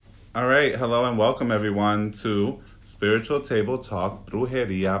All right, hello and welcome everyone to Spiritual Table Talk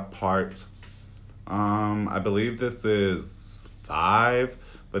Brujeria part. I believe this is 5,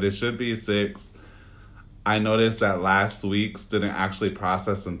 but it should be 6. I noticed that last week's didn't actually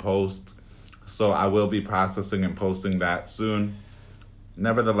process and post, so I will be processing and posting that soon.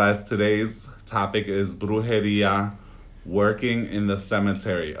 Nevertheless, today's topic is Brujeria, working in the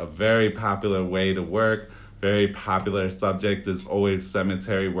cemetery, a very popular way to work. Very popular subject is always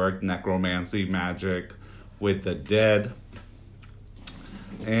cemetery work, necromancy, magic with the dead.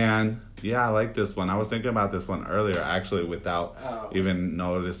 And yeah, I like this one. I was thinking about this one earlier, actually, without even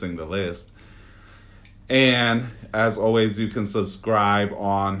noticing the list. And as always, you can subscribe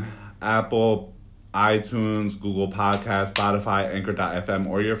on Apple, iTunes, Google Podcasts, Spotify, Anchor.fm,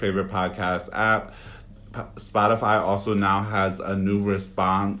 or your favorite podcast app. Spotify also now has a new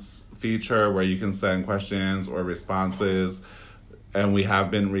response feature where you can send questions or responses, and we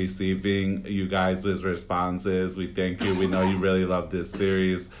have been receiving you guys' responses. We thank you. We know you really love this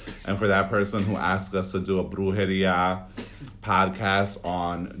series. And for that person who asked us to do a Brujeria podcast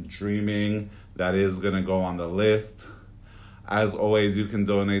on dreaming, that is going to go on the list. As always, you can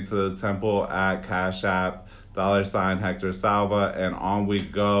donate to the temple at Cash App, $ Hector Salva, and on we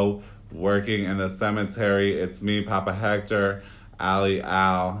go. Working in the cemetery, it's me, Papa Hector, Ali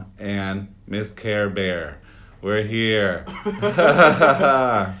Al, and Miss Care Bear. We're here.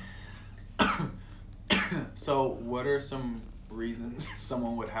 So, what are some reasons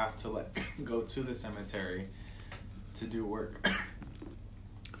someone would have to go to the cemetery to do work?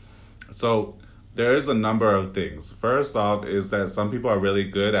 So, there is a number of things. First off is that some people are really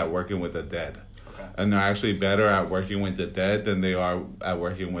good at working with the dead. And they're actually better at working with the dead than they are at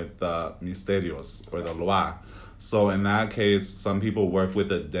working with the misterios or the loa. So in that case, some people work with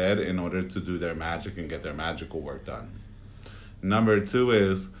the dead in order to do their magic and get their magical work done. Number 2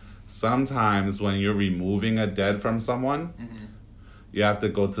 is sometimes when you're removing a dead from someone, you have to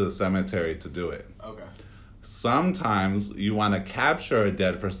go to the cemetery to do it. Okay. Sometimes you want to capture a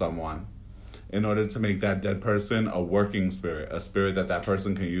dead for someone in order to make that dead person a working spirit, a spirit that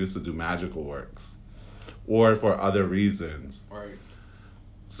person can use to do magical works. Or for other reasons. Right.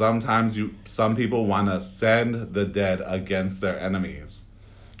 Sometimes some people want to send the dead against their enemies.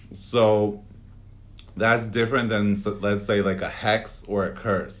 So that's different than, let's say, like a hex or a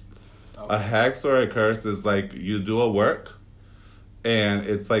curse. Okay. A hex or a curse is like you do a work and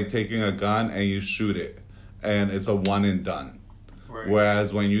it's like taking a gun and you shoot it. And it's a one and done. Right.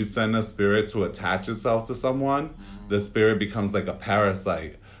 Whereas when you send a spirit to attach itself to someone, the spirit becomes like a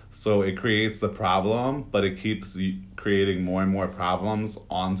parasite. So it creates the problem, but it keeps creating more and more problems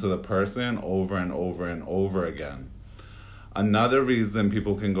onto the person over and over and over again. Another reason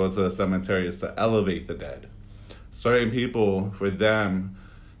people can go to the cemetery is to elevate the dead. Certain people, for them,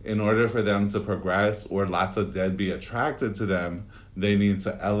 in order for them to progress or lots of dead be attracted to them, they need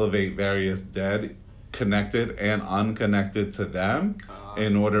to elevate various dead, connected and unconnected to them,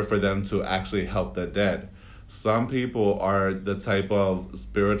 in order for them to actually help the dead. Some people are the type of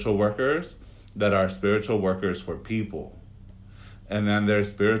spiritual workers that are spiritual workers for people. And then there's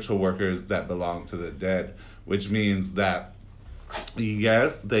spiritual workers that belong to the dead, which means that,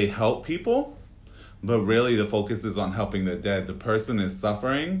 yes, they help people, but really the focus is on helping the dead. The person is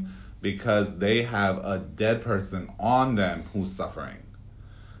suffering because they have a dead person on them who's suffering.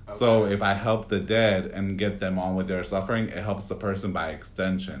 Okay. So if I help the dead and get them on with their suffering, it helps the person by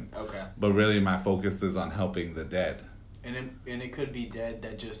extension. Okay. But really my focus is on helping the dead. And it could be dead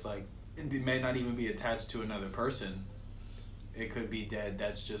that just it may not even be attached to another person. It could be dead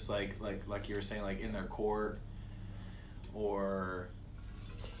that's just like you were saying, like in their court, or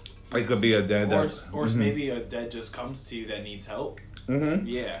it could be a dead or maybe a dead just comes to you that needs help. Mm-hmm.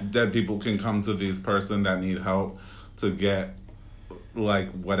 Yeah. Dead people can come to this person that need help to get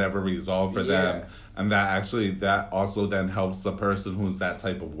whatever resolved for them, and that also then helps the person who's that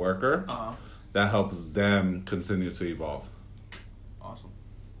type of worker. That helps them continue to evolve. Awesome.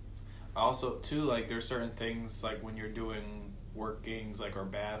 Also too, there's certain things when you're doing workings or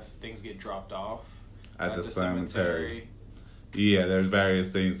baths, things get dropped off at the cemetery. Yeah, there's various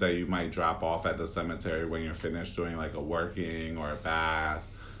things that you might drop off at the cemetery when you're finished doing a working or a bath,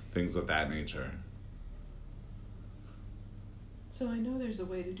 things of that nature. So I know there's a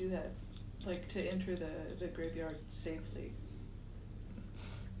way to do that, to enter the graveyard safely.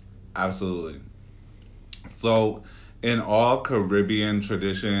 Absolutely. So in all Caribbean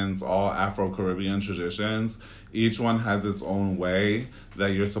traditions, all Afro-Caribbean traditions, each one has its own way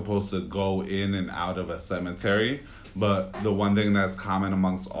that you're supposed to go in and out of a cemetery. But the one thing that's common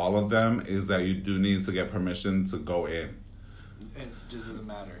amongst all of them is that you do need to get permission to go in. It just doesn't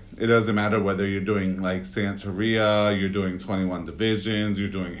matter. It doesn't matter whether you're doing like Santeria, you're doing 21 divisions, you're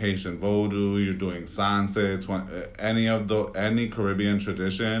doing Haitian Vodou, you're doing Sanse, any Caribbean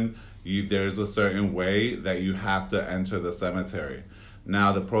tradition, there's a certain way that you have to enter the cemetery.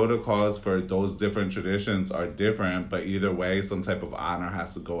 Now, the protocols for those different traditions are different, but either way, some type of honor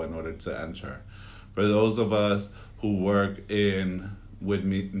has to go in order to enter. For those of us who work with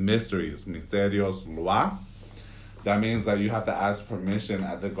mysteries, misterios, loi, that means that you have to ask permission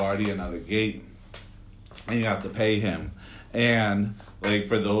at the guardian of the gate, and you have to pay him. And like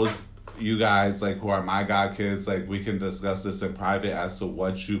for those you guys like who are my god kids, like we can discuss this in private as to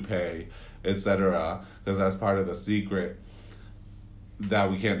what you pay, etc. Because that's part of the secret that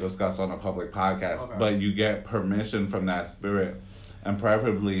we can't discuss on a public podcast. Okay. But you get permission from that spirit, and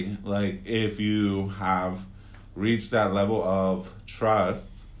preferably like if you have reached that level of trust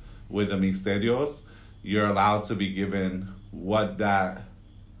with the misterios, you're allowed to be given what that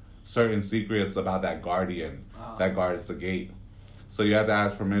certain secrets about that guardian that guards the gate. So you have to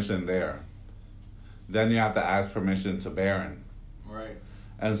ask permission there. Then you have to ask permission to Baron. Right.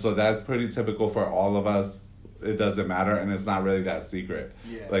 And so that's pretty typical for all of us. It doesn't matter, and it's not really that secret.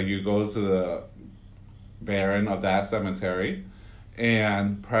 Yeah. Like you go to the Baron of that cemetery,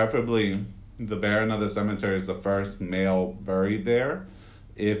 and preferably the Baron of the cemetery is the first male buried there.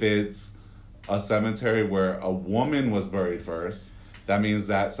 If it's a cemetery where a woman was buried first, that means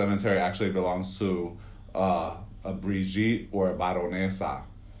that cemetery actually belongs to a Brigitte or a Baronesa.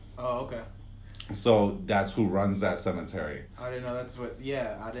 Oh, okay. So that's who runs that cemetery. I didn't know that's what.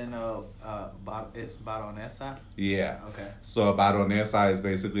 Yeah, I didn't know. It's Baronesa. Yeah. Okay. So a Baronesa is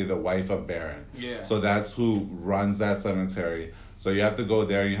basically the wife of Baron. Yeah. So that's who runs that cemetery. So you have to go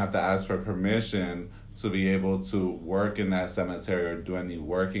there and you have to ask for permission to be able to work in that cemetery or do any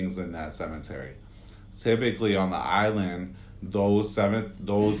workings in that cemetery. Typically on the island, those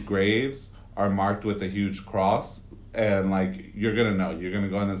graves are marked with a huge cross, and like you're gonna know. You're gonna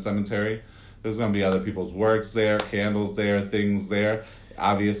go in the cemetery. There's gonna be other people's works there, candles there, things there.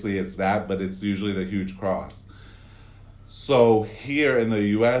 Obviously, it's that, but it's usually the huge cross. So here in the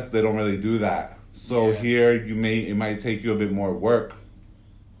U.S., they don't really do that. So here it might take you a bit more work.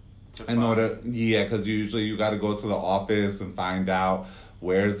 Because usually you got to go to the office and find out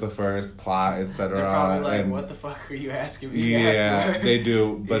where's the first plot, etc. They're probably like, what the fuck are you asking me? Yeah, they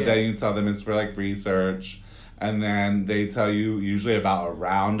do. But then you tell them it's for like research. And then they tell you usually about a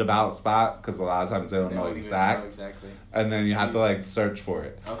roundabout spot, because a lot of times they don't know exactly. And then you have to like search for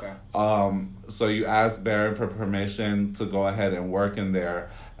it. Okay. So you ask Baron for permission to go ahead and work in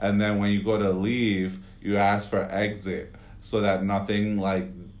there. And then when you go to leave, you ask for exit so that nothing like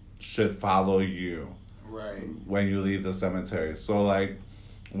should follow you. Right. When you leave the cemetery. So like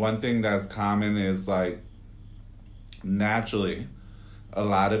one thing that's common is like naturally a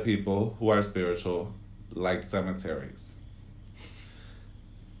lot of people who are spiritual like cemeteries.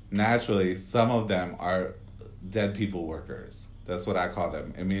 Naturally, some of them are dead people workers. That's what I call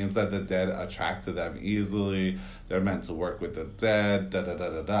them. It means that the dead attract to them easily. They're meant to work with the dead,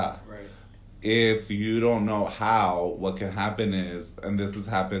 da-da-da-da-da. Right. If you don't know how, what can happen is, and this has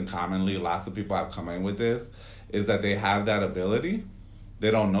happened commonly, lots of people have come in with this, is that they have that ability.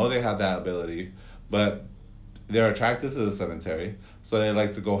 They don't know they have that ability, but they're attracted to the cemetery, so they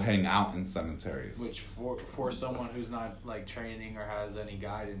like to go hang out in cemeteries. Which for someone who's not like training or has any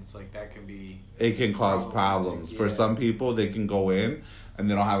guidance, like that can be... It can cause problems. Yeah. For some people, they can go in and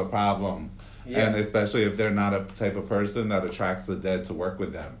they don't have a problem. Yeah. And especially if they're not a type of person that attracts the dead to work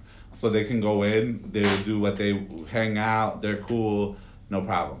with them. So they can go in, they do what they hang out, they're cool, no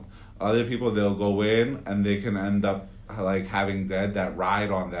problem. Other people, they'll go in and they can end up like having dead that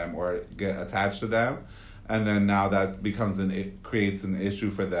ride on them or get attached to them. And then now that it creates an issue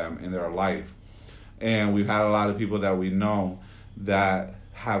for them in their life. And we've had a lot of people that we know that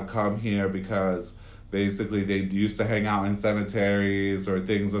have come here because basically they used to hang out in cemeteries or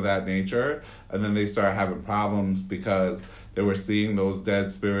things of that nature. And then they started having problems because they were seeing those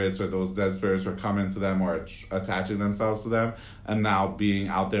dead spirits, or those dead spirits were coming to them or attaching themselves to them and now being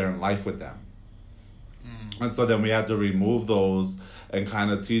out there in life with them. And so then we had to remove those and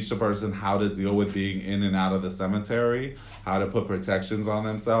kind of teach the person how to deal with being in and out of the cemetery, how to put protections on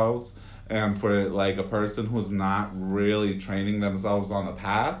themselves. And for like a person who's not really training themselves on the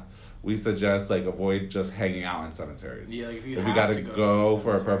path, we suggest like avoid just hanging out in cemeteries. Yeah, like if you got to go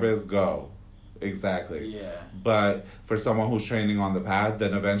for a purpose, go. Exactly. Yeah. But for someone who's training on the path,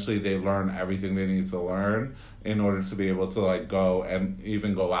 then eventually they learn everything they need to learn in order to be able to like go and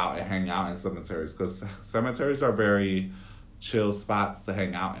even go out and hang out in cemeteries, because cemeteries are very chill spots to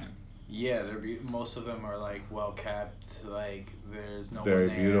hang out in. Yeah, most of them are like well kept. Like there's no very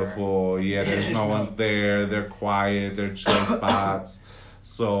one there. Beautiful. Yeah, there's no one's there. They're quiet. They're chill spots.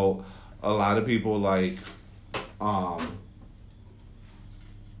 So a lot of people like to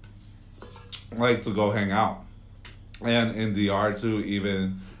go hang out, and in DR too.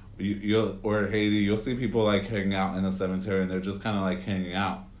 Even you'll or Haiti, you'll see people like hanging out in the cemetery, and they're just kind of like hanging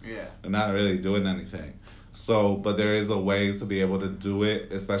out. Yeah, they're not really doing anything. So, but there is a way to be able to do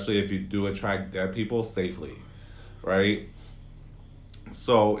it, especially if you do attract dead people safely, right?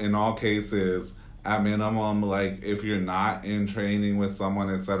 So, in all cases, at minimum, like, if you're not in training with someone,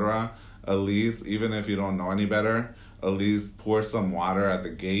 etc., at least, even if you don't know any better, at least pour some water at the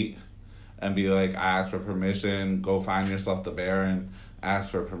gate and be like, I ask for permission, go find yourself the Baron, ask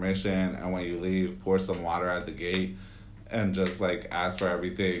for permission, and when you leave, pour some water at the gate. And just, like, ask for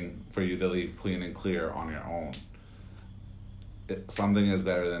everything for you to leave clean and clear on your own. Something is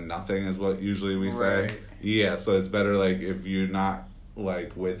better than nothing is what usually we say. Right. Yeah, so it's better, like, if you're not,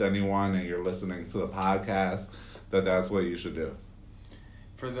 like, with anyone and you're listening to the podcast, that's what you should do.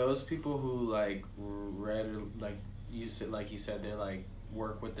 For those people who, like, read, like you said, they're, like,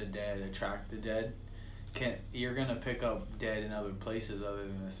 work with the dead, attract the dead, you're going to pick up dead in other places other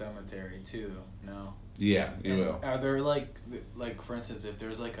than the cemetery, too, no? Yeah, you will. Are there like for instance, if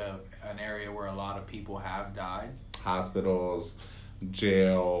there's like an area where a lot of people have died, hospitals,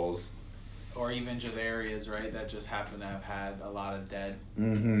 jails, or even just areas, right, that just happen to have had a lot of dead,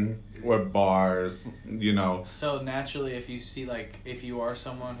 or bars, you know. So naturally, if you see if you are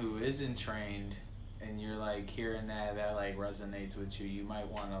someone who isn't trained and you're like hearing that like resonates with you, you might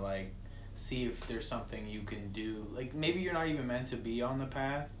want to like see if there's something you can do. Like maybe you're not even meant to be on the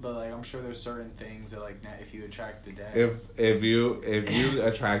path, but like I'm sure there's certain things that like if you attract the dead. If you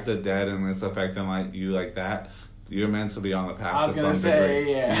attract the dead and it's affecting like you like that, you're meant to be on the path. I was gonna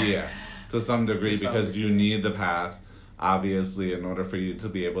say, yeah, to some degree because you need the path, obviously, in order for you to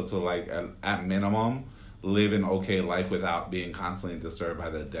be able to like at minimum live an okay life without being constantly disturbed by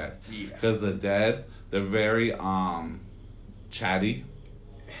the dead. Yeah. Because the dead, they're very chatty.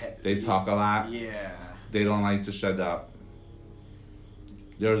 They talk a lot. Yeah. They don't like to shut up.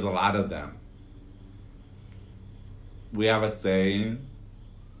 There's a lot of them. We have a saying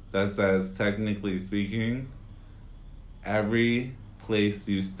that says, technically speaking, every place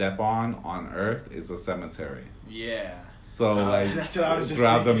you step on earth is a cemetery. Yeah. So,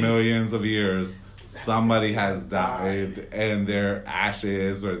 throughout the millions of years, somebody has died and their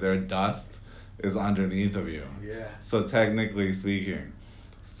ashes or their dust is underneath of you. Yeah. So, technically speaking.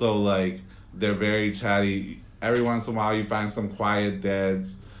 So, like, they're very chatty. Every once in a while, you find some quiet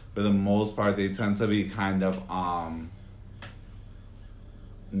deads. For the most part, they tend to be kind of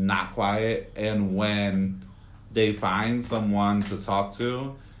not quiet. And when they find someone to talk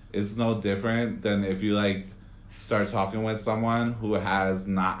to, it's no different than if you, like, start talking with someone who has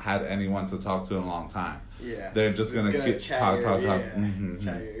not had anyone to talk to in a long time. Yeah. They're just going to talk. Mm-hmm.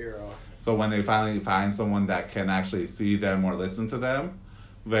 Chat your ear off. So when they finally find someone that can actually see them or listen to them,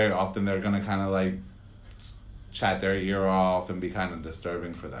 very often they're going to kind of like chat their ear off and be kind of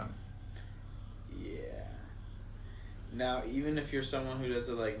disturbing for them. Yeah. Now, even if you're someone who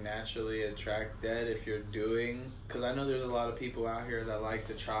doesn't like naturally attract dead, if you're doing, because I know there's a lot of people out here that like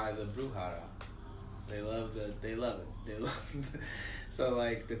to try the Brujeria. They love it. So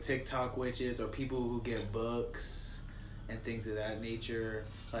like the TikTok witches or people who get books and things of that nature,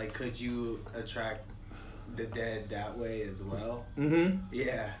 like could you attract the dead that way as well? Mm-hmm.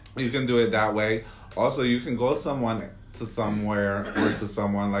 Yeah. You can do it that way. Also, you can go somewhere or to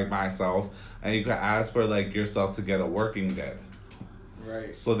someone like myself, and you can ask for like yourself to get a working dead.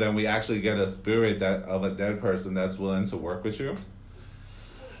 Right. So then we actually get a spirit of a dead person that's willing to work with you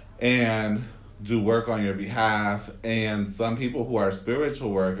and do work on your behalf. And some people who are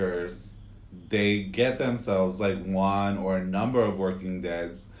spiritual workers, they get themselves like one or a number of working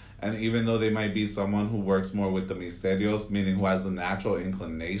deads. And even though they might be someone who works more with the misterios, meaning who has a natural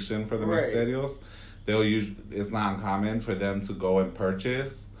inclination for the misterios, it's not uncommon for them to go and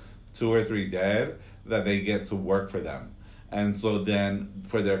purchase 2 or 3 dead that they get to work for them. And so then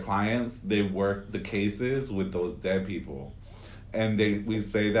for their clients, they work the cases with those dead people. And we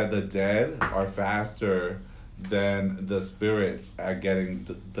say that the dead are faster than the spirits at getting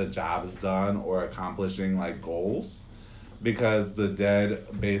the jobs done or accomplishing like goals. Because the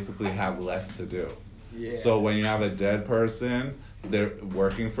dead basically have less to do. Yeah. So when you have a dead person, they're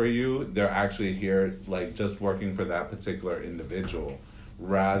working for you, they're actually here like just working for that particular individual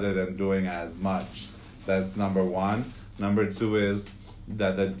rather than doing as much. That's number one. Number two is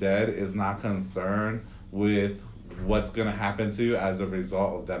that the dead is not concerned with what's going to happen to you as a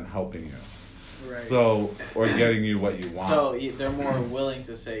result of them helping you. Right. So, or getting you what you want. So they're more willing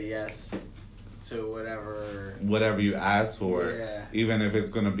to say yes to whatever you ask for, yeah. even if it's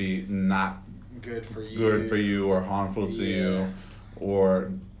going to be not good for you or harmful to you,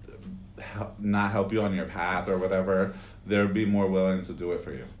 or not help you on your path or whatever, they'll be more willing to do it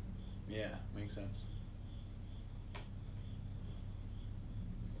for you. Yeah, makes sense.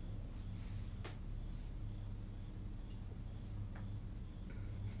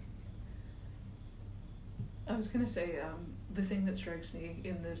 I was going to say, the thing that strikes me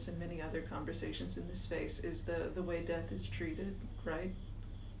in this and many other conversations in this space is the way death is treated, right?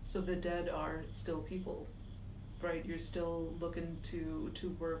 So the dead are still people, right? You're still looking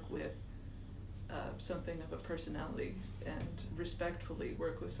to work with something of a personality and respectfully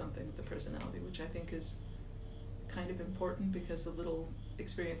work with something with a personality, which I think is kind of important, because the little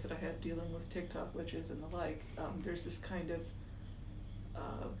experience that I have dealing with TikTok witches and the like, there's this kind of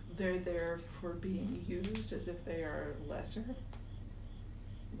they're there for being used as if they are lesser,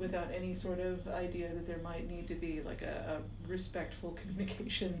 without any sort of idea that there might need to be like a respectful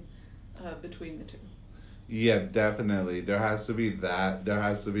communication between the two. Yeah, definitely. There has to be that. There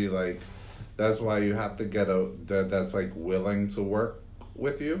has to be like, that's why you have to get that's like willing to work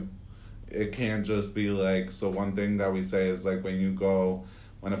with you. It can't just be like, so one thing that we say is like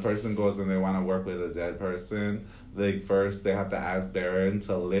when a person goes and they want to work with a dead person, like first they have to ask Baron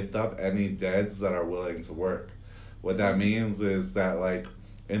to lift up any deads that are willing to work. What that means is that like,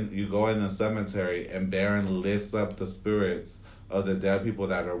 you go in the cemetery and Baron lifts up the spirits of the dead people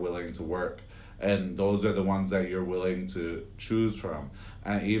that are willing to work. And those are the ones that you're willing to choose from.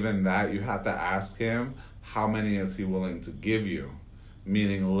 And even that, you have to ask him, how many is he willing to give you?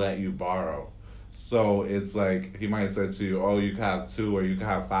 Meaning let you borrow. So it's like, he might say to you, oh, you can have 2, or you can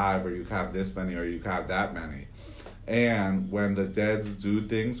have 5, or you can have this many, or you can have that many. And when the deads do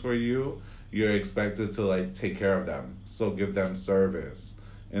things for you, you're expected to like take care of them. So give them service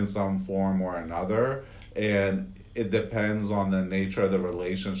in some form or another. And it depends on the nature of the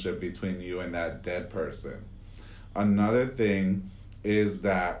relationship between you and that dead person. Another thing is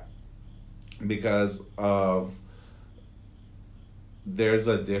that because of, there's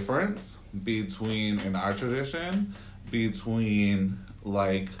a difference between, in our tradition, between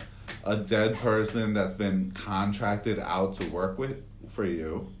like a dead person that's been contracted out to work for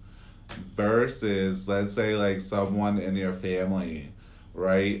you versus, let's say, like someone in your family,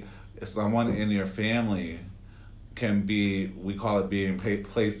 right? Someone in your family can be, we call it being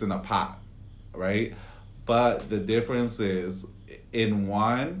placed in a pot, right? But the difference is, in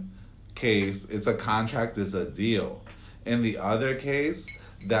one case, it's a contract, it's a deal. In the other case,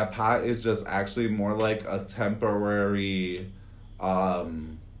 that pot is just actually more like a temporary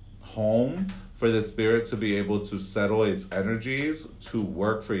home for the spirit to be able to settle its energies to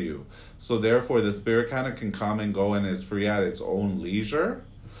work for you. So therefore, the spirit kind of can come and go and is free at its own leisure,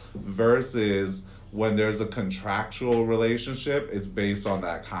 versus when there's a contractual relationship, it's based on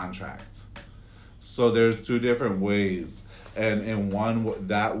that contract. So there's 2 different ways. And in one,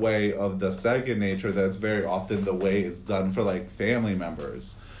 that way of the second nature, that's very often the way it's done for like family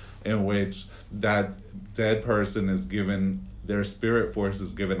members, in which that dead person is given, their spirit force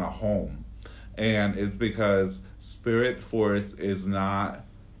is given a home. And it's because spirit force is not,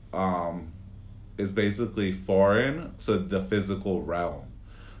 is basically foreign to the physical realm.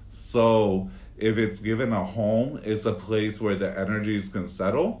 So if it's given a home, it's a place where the energies can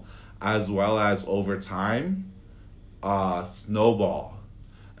settle, as well as over time, snowball.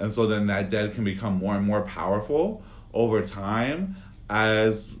 And so then that dead can become more and more powerful over time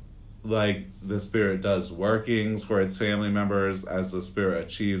as like the spirit does workings for its family members, as the spirit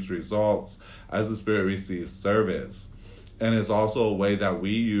achieves results, as the spirit receives service. And it's also a way that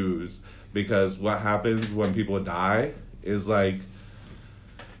we use, because what happens when people die is like,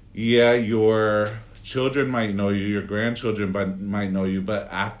 yeah, your children might know you, your grandchildren might know you, but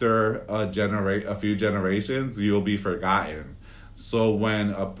after a few generations, you'll be forgotten. So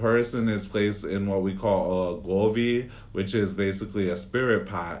when a person is placed in what we call a govi, which is basically a spirit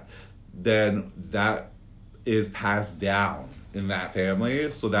pot, then that is passed down in that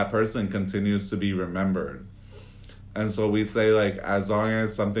family, so that person continues to be remembered. And so we say, like, as long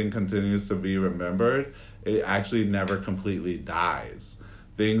as something continues to be remembered, it actually never completely dies.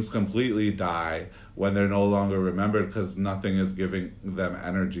 Things completely die when they're no longer remembered, because nothing is giving them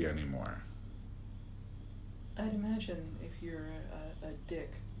energy anymore. I'd imagine if you're a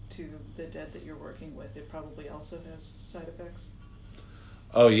dick to the dead that you're working with, it probably also has side effects.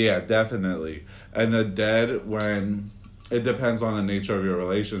 Oh yeah, definitely. And the dead, when it depends on the nature of your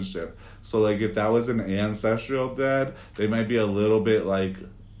relationship. So, like, if that was an ancestral dead, they might be a little bit, like,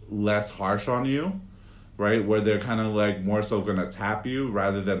 less harsh on you, right? Where they're kind of, like, more so going to tap you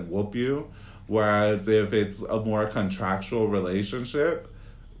rather than whoop you. Whereas if it's a more contractual relationship,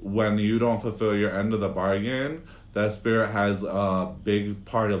 when you don't fulfill your end of the bargain, that spirit has a big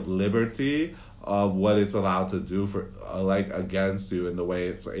part of liberty of what it's allowed to do for, like, against you, and the way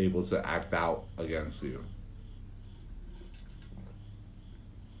it's able to act out against you.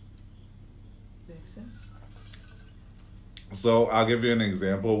 Makes sense. So I'll give you an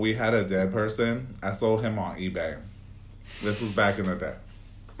example. We had a dead person. I sold him on eBay. This was back in the day.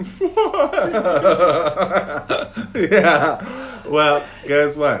 Yeah. Well,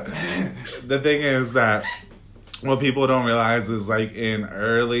 guess what? The thing is that what people don't realize is, like, in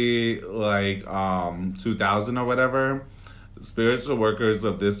early, like, 2000 or whatever, spiritual workers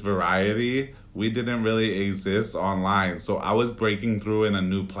of this variety, we didn't really exist online. So I was breaking through in a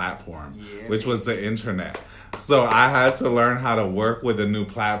new platform, which was the internet. So I had to learn how to work with a new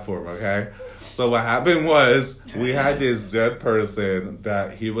platform, okay? So what happened was, we had this dead person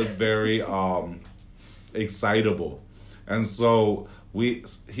that he was very excitable. And so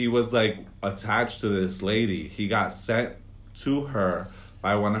he was, like, attached to this lady. He got sent to her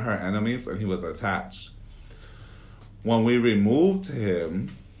by one of her enemies, and he was attached. When we removed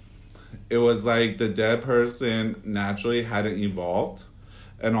him, it was like the dead person naturally hadn't evolved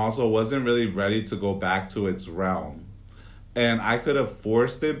and also wasn't really ready to go back to its realm. And I could have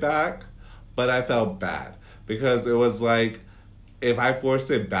forced it back, but I felt bad because it was like, if I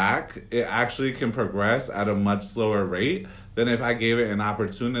force it back, it actually can progress at a much slower rate than if I gave it an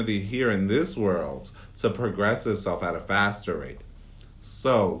opportunity here in this world to progress itself at a faster rate.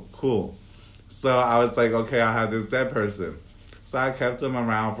 So, cool. So I was like, okay, I have this dead person. So I kept him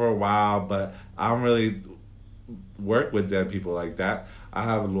around for a while, but I don't really work with dead people like that. I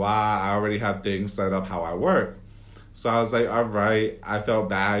have Loi, I already have things set up how I work. So I was like, all right. I felt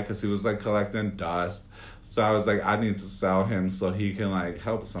bad because he was, like, collecting dust. So I was like, I need to sell him so he can, like,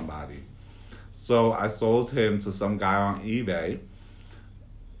 help somebody. So I sold him to some guy on eBay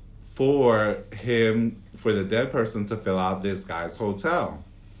for the dead person to fill out this guy's hotel.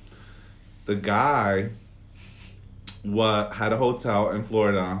 The guy had a hotel in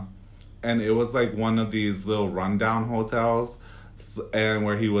Florida, and it was like one of these little rundown hotels. And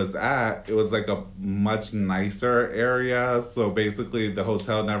where he was at, it was like a much nicer area. So basically the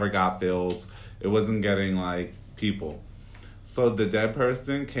hotel never got filled. It wasn't getting, like, people. So the dead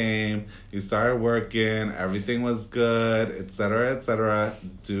person came, he started working, everything was good, etc., etc.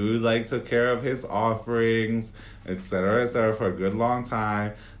 Dude, like, took care of his offerings, etc., for a good long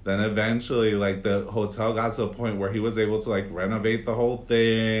time. Then eventually, like, the hotel got to a point where he was able to, like, renovate the whole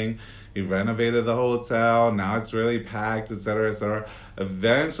thing. He renovated the hotel. Now it's really packed, etc., etc.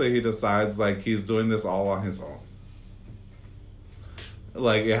 Eventually, he decides, like, he's doing this all on his own.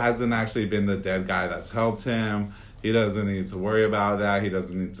 Like, it hasn't actually been the dead guy that's helped him. He doesn't need to worry about that. He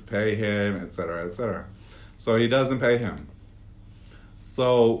doesn't need to pay him, etc., etc. So he doesn't pay him.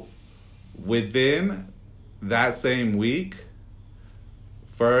 So within that same week,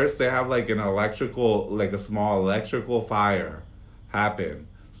 first they have, like, a small electrical fire happen.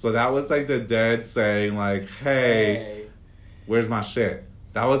 So that was, like, the dead saying, like, hey, where's my shit?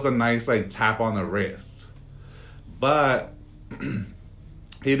 That was a nice, like, tap on the wrist. But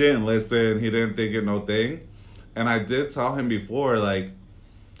he didn't listen. He didn't think it no thing. And I did tell him before, like,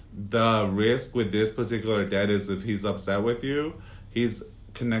 the risk with this particular dead is if he's upset with you, he's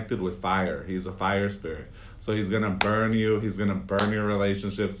connected with fire. He's a fire spirit. So he's going to burn you. He's going to burn your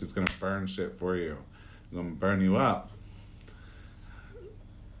relationships. He's going to burn shit for you. He's going to burn you up.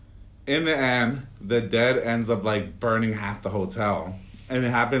 In the end, the dead ends up, like, burning half the hotel. And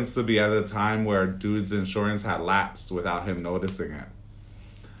it happens to be at a time where dude's insurance had lapsed without him noticing it.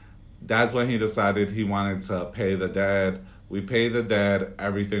 That's when he decided he wanted to pay the dead. We paid the dead.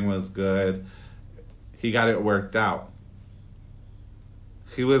 Everything was good. He got it worked out.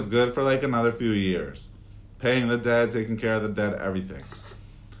 He was good for, like, another few years. Paying the dead, taking care of the dead, everything.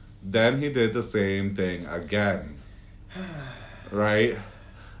 Then he did the same thing again. Right?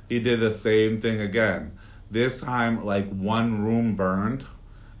 He did the same thing again. This time, like, one room burned,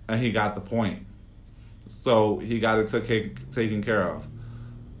 and he got the point. So he got it taken care of.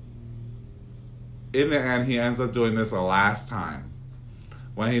 In the end, he ends up doing this a last time.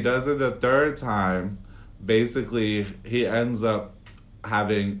 When he does it the third time, basically, he ends up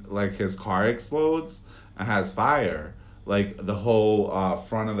having, like, his car explodes and has fire. Like, the whole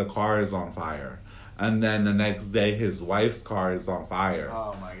front of the car is on fire. And then the next day, his wife's car is on fire.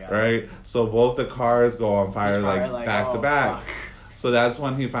 Oh my god! Right? So both the cars go on fire like back to back. Fuck. So that's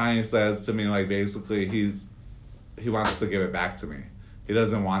when he finally says to me, like, basically he wants to give it back to me. He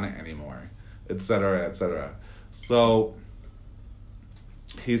doesn't want it anymore, etc., etc. So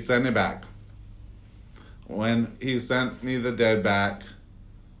he sent it back. When he sent me the dead back,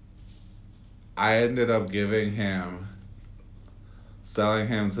 I ended up selling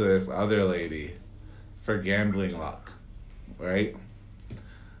him to this other lady for gambling luck, right?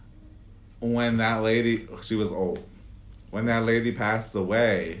 When that lady, she was old. When that lady passed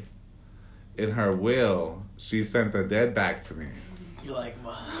away, in her will, she sent the dead back to me. You're like,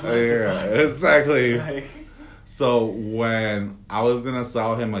 yeah, exactly. Like, so when I was gonna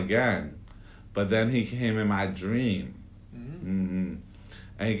sell him again, but then he came in my dream. Mm-hmm.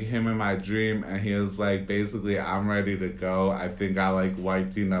 And he came in my dream and he was like, basically, I'm ready to go. I think I like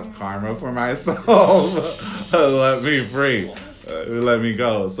wiped enough karma for myself. Let me free. Let me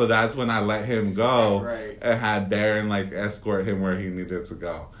go. So that's when I let him go, right, and had Baron like escort him where he needed to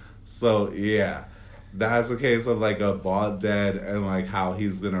go. So yeah, that's a case of like a bought dead and like how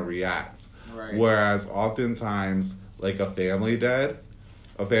he's gonna react. right. Whereas oftentimes like a family dead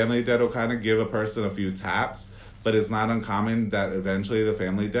will kind of give a person a few taps. But it's not uncommon that eventually the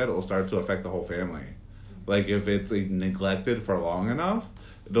family debt will start to affect the whole family. Like, if it's neglected for long enough,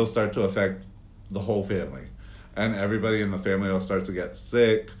 it'll start to affect the whole family. And everybody in the family will start to get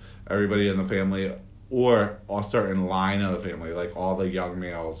sick. Everybody in the family, or a certain line of the family, like all the young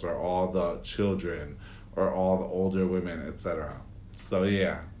males, or all the children, or all the older women, etc. So,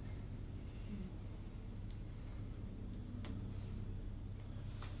 yeah.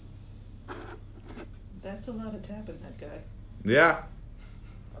 That's a lot of tapping, that guy. Yeah.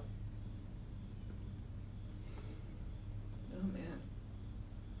 Oh, man.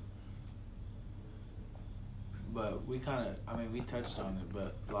 But we kind of, we touched on it,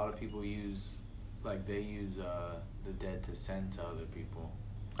 but a lot of people use the dead to send to other people.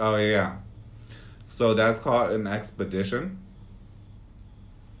 Oh, yeah. So that's called an expedition.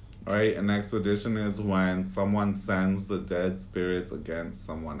 Right? An expedition is when someone sends the dead spirits against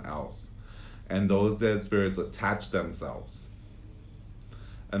someone else. And those dead spirits attach themselves.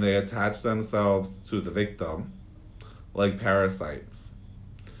 And they attach themselves to the victim like parasites.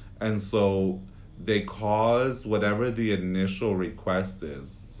 And so they cause whatever the initial request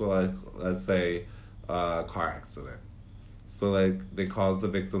is. So like, let's say a car accident. So like they cause the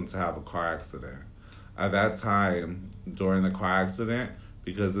victim to have a car accident. At that time, during the car accident,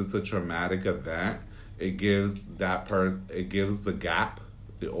 because it's a traumatic event, it gives the gap,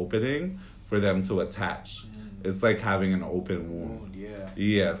 the opening, for them to attach. It's like having an open wound.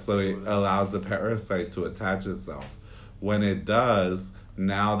 Yeah, so it allows the parasite to attach itself. When it does,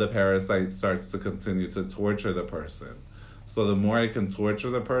 now the parasite starts to continue to torture the person. So the more it can torture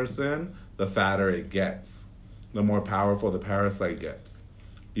the person, the fatter it gets. The more powerful the parasite gets.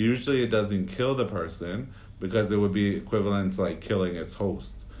 Usually it doesn't kill the person because it would be equivalent to like killing its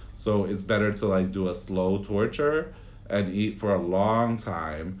host. So it's better to like do a slow torture and eat for a long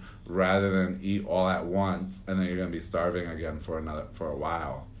time rather than eat all at once and then you're going to be starving again for a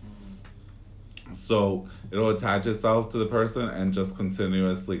while. So it'll attach itself to the person and just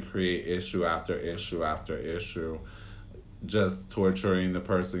continuously create issue after issue after issue, just torturing the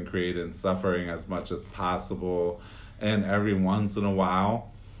person, creating suffering as much as possible. And every once in a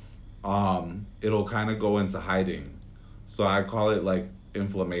while, it'll kind of go into hiding. So I call it like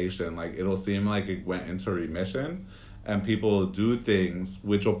inflammation. Like it'll seem like it went into remission, and people do things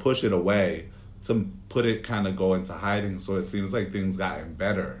which will push it away to put it kind of go into hiding. So it seems like things gotten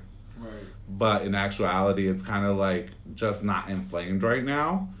better. Right. But in actuality, it's kind of like just not inflamed right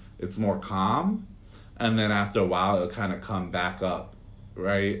now. It's more calm. And then after a while, it'll kind of come back up,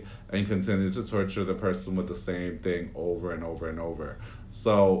 right? And continue to torture the person with the same thing over and over and over.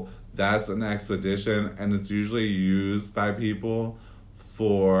 So that's an expedition, and it's usually used by people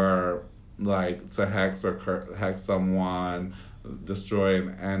for like to hex or hex someone, destroy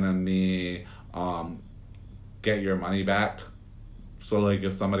an enemy, get your money back. So like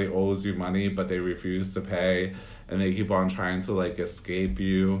if somebody owes you money but they refuse to pay and they keep on trying to like escape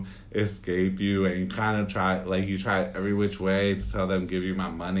you, and you kind of try every which way to tell them give you my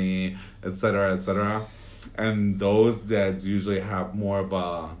money, etc., etc. And those deads usually have more of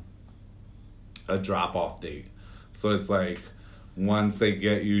a drop off date. So it's like once they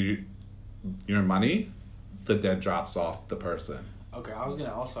get you your money, the dead drops off the person. Okay, I was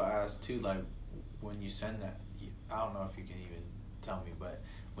gonna also ask too, like when you send that, I don't know if you can even tell me, but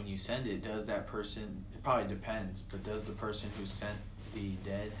when you send it, does that person, it probably depends, but does the person who sent the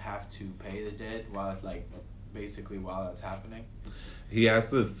dead have to pay the dead while basically while that's happening? He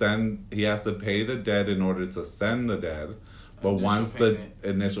has to pay the dead in order to send the dead. But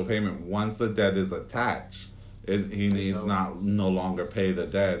initial payment, once the dead is attached, he needs no longer pay the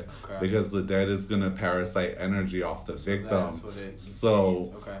dead, because the dead is going to parasite energy off the victim. That's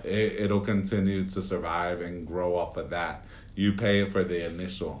what it'll continue to survive and grow off of that. You pay it for the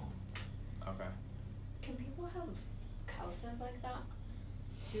initial. Okay. Can people have causas like that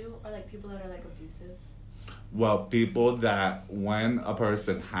too, or like people that are like abusive? Well, people that, when a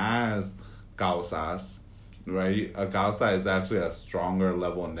person has causas, right? A causa is actually a stronger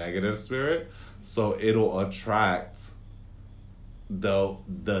level negative spirit, so it'll attract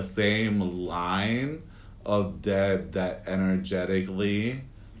the same line of dead that energetically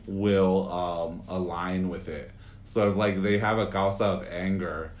will align with it. So if like they have a causa of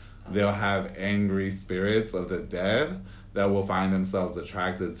anger, they'll have angry spirits of the dead that will find themselves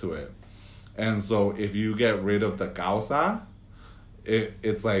attracted to it. And so if you get rid of the causa,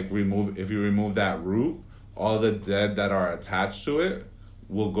 it's like if you remove that root, all the dead that are attached to it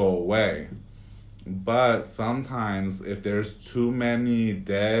will go away. But sometimes if there's too many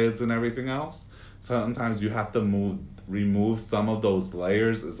deads and everything else, sometimes you have to remove some of those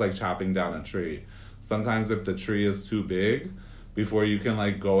layers. It's like chopping down a tree. Sometimes if the tree is too big, before you can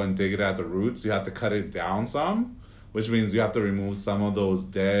like go and dig it at the roots, you have to cut it down some, which means you have to remove some of those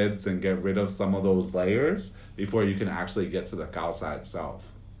deads and get rid of some of those layers before you can actually get to the causa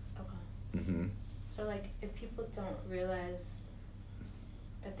itself. Okay. Mm-hmm. So like if people don't realize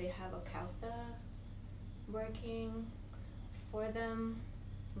that they have a causa working for them,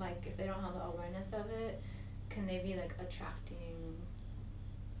 like if they don't have the awareness of it, can they be like attracting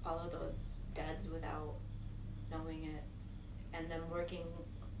all of those deads without knowing it, and then working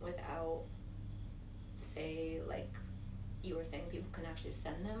without, say, like you were saying, people can actually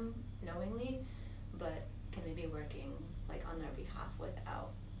send them knowingly, but can they be working like on their behalf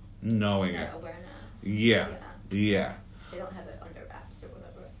without knowing it? Awareness. Yeah. They don't have it under wraps or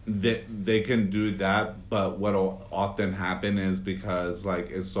whatever. They can do that, but what'll often happen is because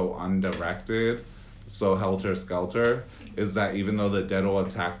like it's so undirected, so helter-skelter, is that even though the dead will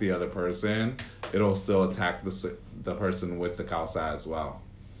attack the other person, it'll still attack the person with the causa as well.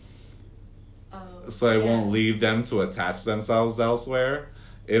 So it won't leave them to attach themselves elsewhere.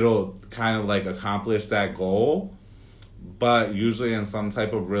 It'll kind of like accomplish that goal, but usually in some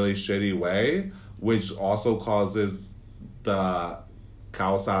type of really shitty way, which also causes the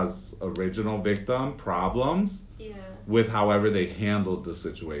causa's original victim problems with however they handled the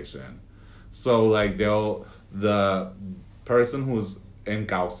situation. So like the person who's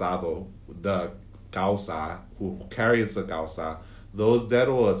encausado, the causa, who carries the causa, those dead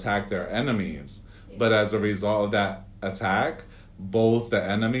will attack their enemies. Yeah. But as a result of that attack, both the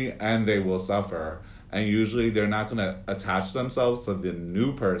enemy and they will suffer. And usually they're not going to attach themselves to the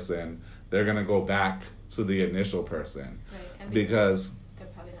new person. They're going to go back to the initial person. Right. And because they're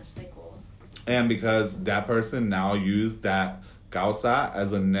probably not cycle. And because that person now used that causa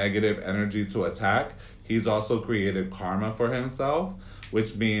as a negative energy to attack, he's also created karma for himself,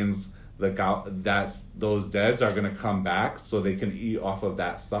 which means those deads are going to come back so they can eat off of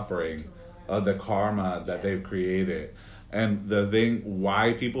that suffering of the karma that they've created. And the thing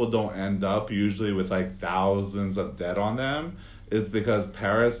why people don't end up usually with like thousands of dead on them is because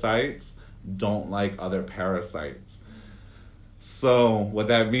parasites don't like other parasites. So what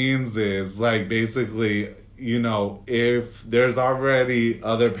that means is like basically, you know, if there's already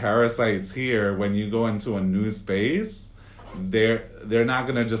other parasites here, when you go into a new space, they're not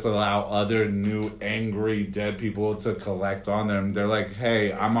gonna just allow other new angry dead people to collect on them. They're like,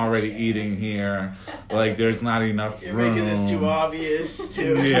 hey, I'm already eating here. Like there's not enough room. You're making this too obvious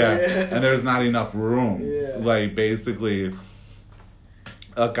too. And there's not enough room. Yeah. Like basically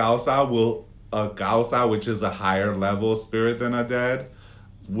a causa, which is a higher level spirit than a dead,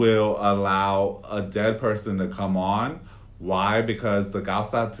 will allow a dead person to come on. Why? Because the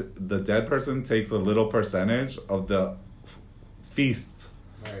dead person takes a little percentage of the feast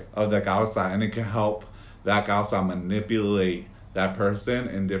of the causa, and it can help that causa manipulate that person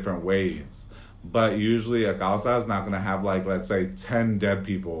in different ways. But usually a causa is not going to have like, let's say 10 dead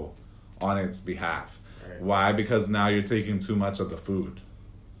people on its behalf. Right. Why? Because now you're taking too much of the food.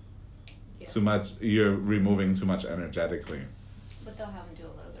 Yeah. Too much, you're removing too much energetically. But they'll have them do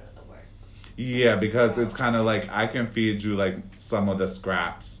a little bit of the work. Yeah, because it's kind of like I can feed you like some of the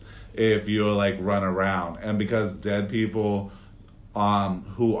scraps if you like run around. And because dead people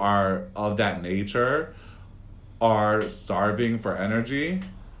who are of that nature are starving for energy,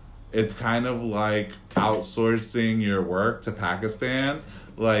 it's kind of like outsourcing your work to Pakistan.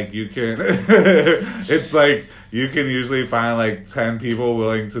 Like you can, it's like you can usually find like 10 people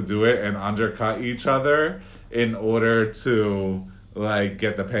willing to do it and undercut each other in order to like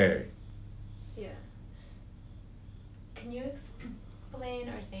get the pay. Yeah. Can you explain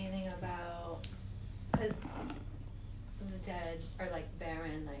or say anything about, because the dead or like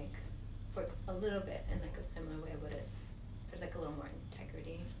Baron like works a little bit in like a similar way, but there's like a little more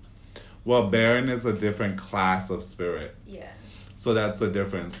integrity. Well, Baron is a different class of spirit. Yeah. So that's the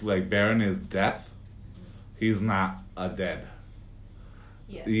difference. Like Baron is death. He's not a dead.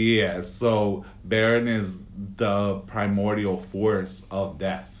 Yeah. Yeah, so Baron is the primordial force of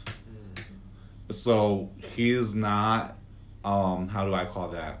death. So he's not, how do I call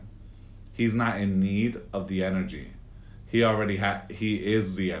that? He's not in need of the energy. He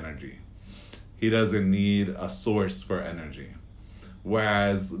is the energy. He doesn't need a source for energy.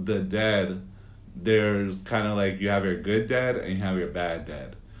 Whereas the dead, there's kind of like you have your good dead and you have your bad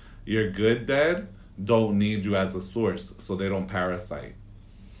dead. Your good dead don't need you as a source, so they don't parasite.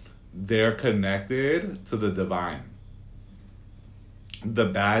 They're connected to the divine. The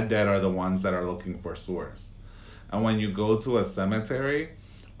bad dead are the ones that are looking for source. And when you go to a cemetery,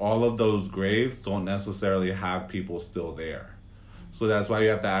 all of those graves don't necessarily have people still there. So that's why you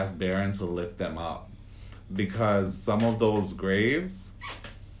have to ask Baron to lift them up. Because some of those graves,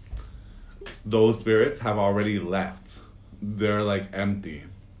 those spirits have already left. They're like empty.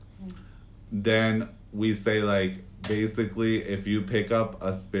 Then we say like, basically, if you pick up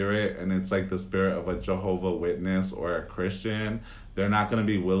a spirit and it's like the spirit of a Jehovah's Witness or a Christian, they're not going to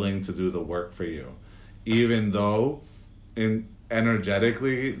be willing to do the work for you. Even though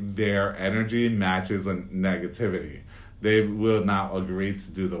energetically, their energy matches a negativity. They will not agree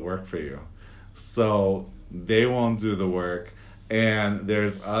to do the work for you. So they won't do the work. And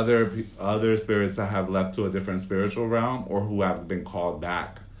there's other spirits that have left to a different spiritual realm or who have been called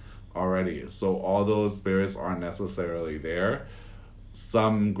back already. So all those spirits aren't necessarily there.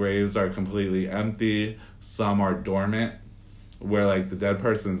 Some graves are completely empty. Some are dormant, where like the dead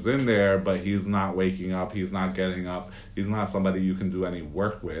person's in there, but he's not waking up. He's not getting up. He's not somebody you can do any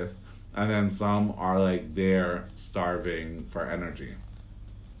work with. And then some are like there starving for energy.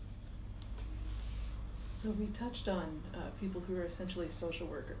 So we touched on people who are essentially social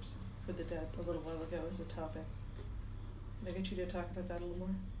workers for the dead a little while ago as a topic. Can I get you to talk about that a little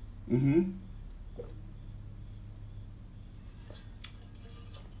more? Mm-hmm.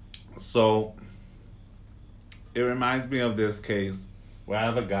 So it reminds me of this case where I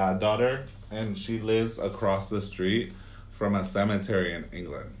have a goddaughter and she lives across the street from a cemetery in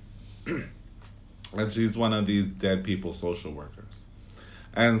England. And she's one of these dead people social workers.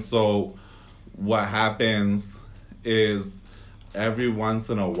 And so what happens is every once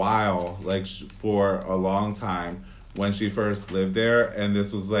in a while, like for a long time, when she first lived there, and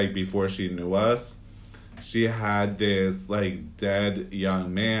this was like before she knew us, she had this like dead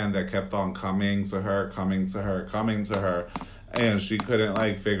young man that kept on coming to her, and she couldn't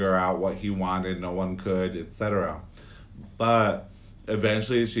like figure out what he wanted. No one could, etc. But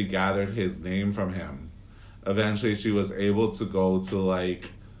eventually she gathered his name from him. Eventually she was able to go to like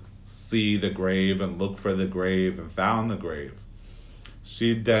see the grave and look for the grave and found the grave.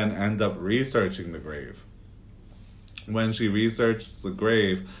 She then ended up researching the grave. When she researched the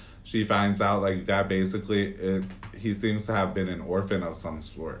grave, she finds out like that basically he seems to have been an orphan of some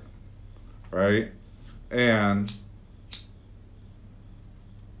sort, right? And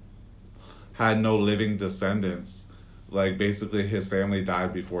had no living descendants. Like basically his family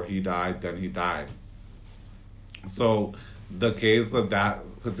died before he died, then he died. So the case of that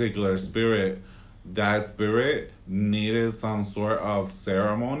particular spirit, that spirit needed some sort of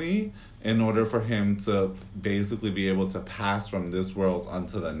ceremony in order for him to basically be able to pass from this world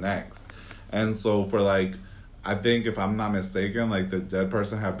onto the next. And so for like, I think if I'm not mistaken, like the dead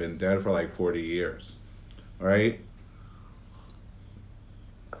person had been dead for like 40 years, right?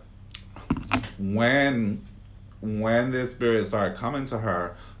 When this spirit started coming to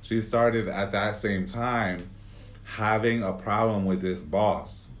her, she started at that same time having a problem with this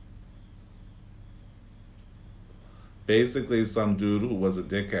boss. Basically, some dude who was a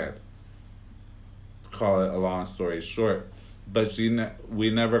dickhead. Call it a long story short. But we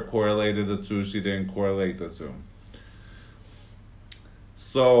never correlated the two. She didn't correlate the two.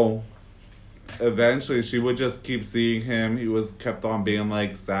 So eventually she would just keep seeing him. He was kept on being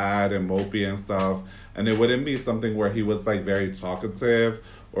like sad and mopey and stuff. And it wouldn't be something where he was like very talkative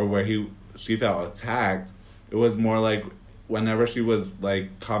or where she felt attacked. It was more like whenever she was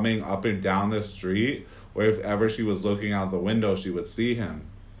like coming up and down the street, or if ever she was looking out the window, she would see him.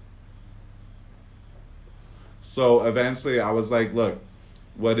 So eventually I was like, look,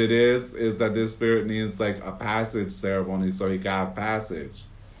 what it is that this spirit needs like a passage ceremony so he can have passage.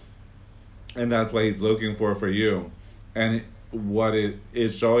 And that's what he's looking for you. And what it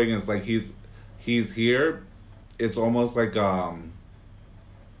is showing is like he's here. It's almost like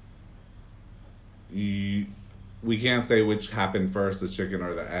we can't say which happened first, the chicken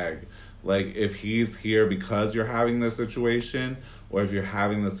or the egg. Like if he's here because you're having the situation, or if you're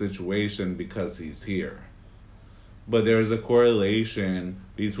having the situation because he's here. But there's a correlation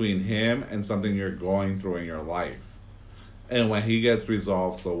between him and something you're going through in your life. And when he gets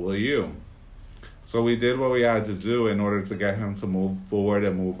resolved, so will you. So we did what we had to do in order to get him to move forward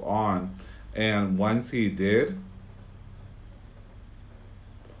and move on. And once he did,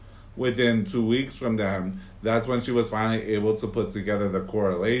 within 2 weeks from then, that's when she was finally able to put together the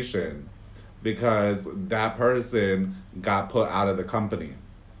correlation, because that person got put out of the company.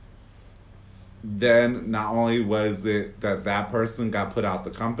 Then not only was it that person got put out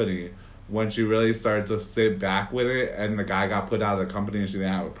the company, when she really started to sit back with it and the guy got put out of the company and she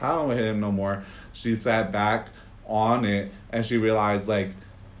didn't have a problem with him no more, she sat back on it and she realized like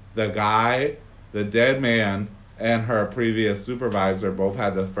the guy, the dead man, and her previous supervisor both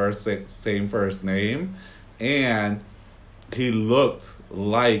had the same first name, and he looked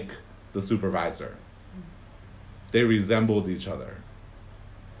like the supervisor. They resembled each other.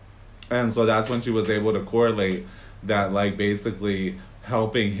 And so that's when she was able to correlate that, like, basically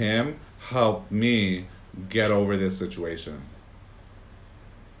helping him help me get over this situation.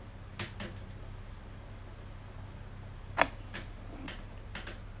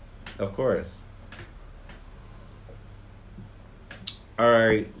 Of course. All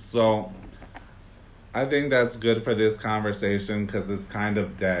right, so I think that's good for this conversation because it's kind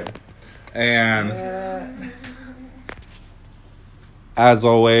of dead. And as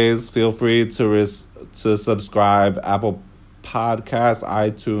always, feel free to subscribe. Apple Podcasts,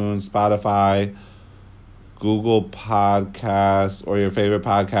 iTunes, Spotify, Google Podcasts, or your favorite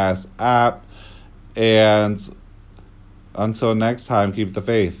podcast app. And until next time, keep the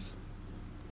faith.